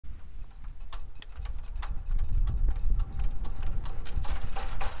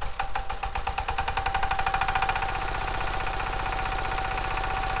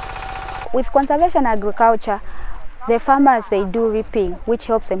With conservation agriculture, the farmers, they do reaping, which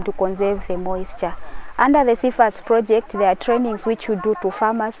helps them to conserve the moisture. Under the SIFAZ project, there are trainings which we do to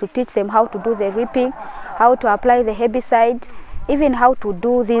farmers to teach them how to do the reaping, how to apply the herbicide, even how to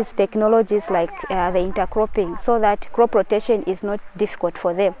do these technologies like the intercropping, so that crop rotation is not difficult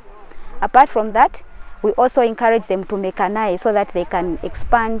for them. Apart from that, we also encourage them to mechanize so that they can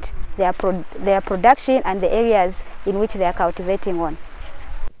expand their production and the areas in which they are cultivating on.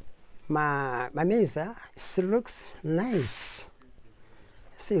 My maize looks nice.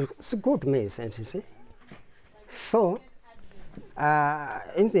 See, it's good maize, and you see. So,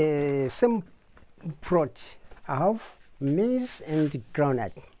 in the same plot, I have maize and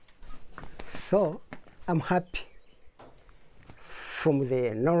groundnut. So, I'm happy from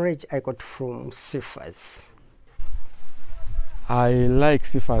the knowledge I got from SIFAZ. I like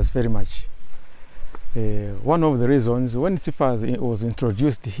SIFAZ very much. One of the reasons, when SIFAZ was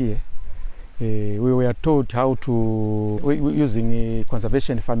introduced here, we were taught how to, using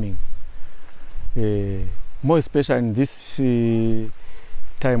conservation farming. More especially in this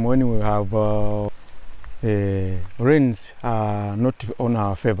time when we have rains are not on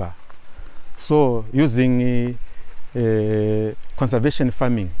our favor. So using conservation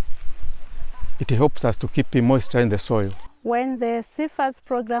farming, it helps us to keep moisture in the soil. When the SIFAZ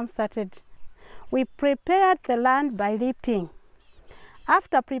program started, we prepared the land by reaping.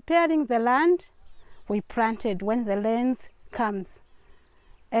 After preparing the land, we planted when the rains comes.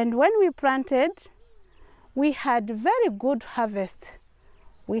 And when we planted, we had very good harvest.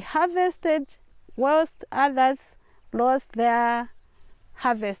 We harvested whilst others lost their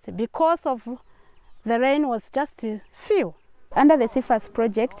harvest because of the rain was just few. Under the SIFAZ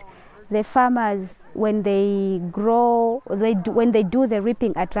project, the farmers, when they grow, when they do the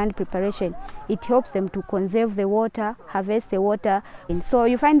reaping at land preparation, it helps them to conserve the water, harvest the water. And so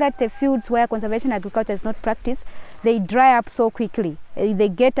you find that the fields where conservation agriculture is not practiced, they dry up so quickly. They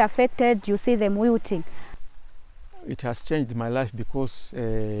get affected, you see them wilting. It has changed my life because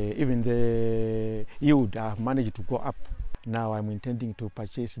even the yield have managed to go up. Now I'm intending to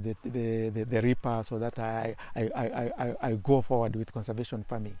purchase the reaper so that I go forward with conservation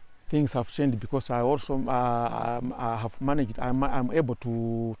farming. Things have changed because I also I have managed, I'm able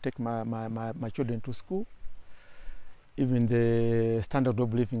to take my children to school. Even the standard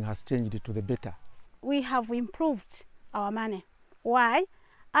of living has changed to the better. We have improved our money. Why?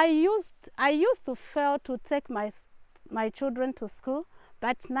 I used to fail to take my children to school,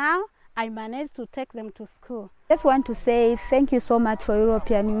 but now I managed to take them to school. I just want to say thank you so much for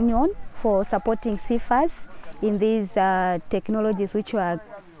European Union for supporting SIFAZ in these technologies which are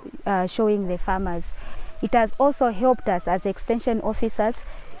showing the farmers. It has also helped us as extension officers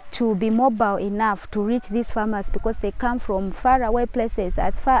to be mobile enough to reach these farmers because they come from far away places,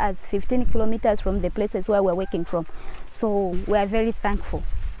 as far as 15 kilometers from the places where we're working from. So we are very thankful.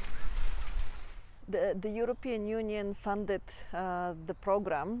 The European Union funded the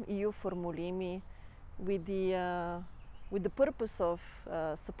program EU4MULIMI with the purpose of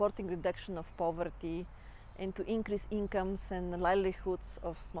supporting reduction of poverty and to increase incomes and livelihoods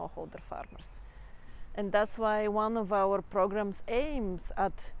of smallholder farmers. And that's why one of our programs aims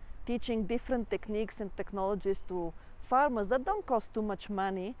at teaching different techniques and technologies to farmers that don't cost too much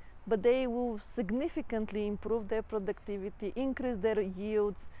money, but they will significantly improve their productivity, increase their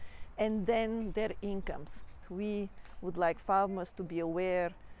yields, and then their incomes. We would like farmers to be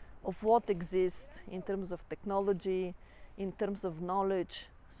aware of what exists in terms of technology, in terms of knowledge,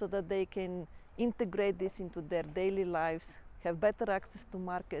 so that they can integrate this into their daily lives, have better access to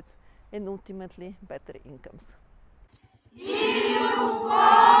markets, and ultimately better incomes. EU4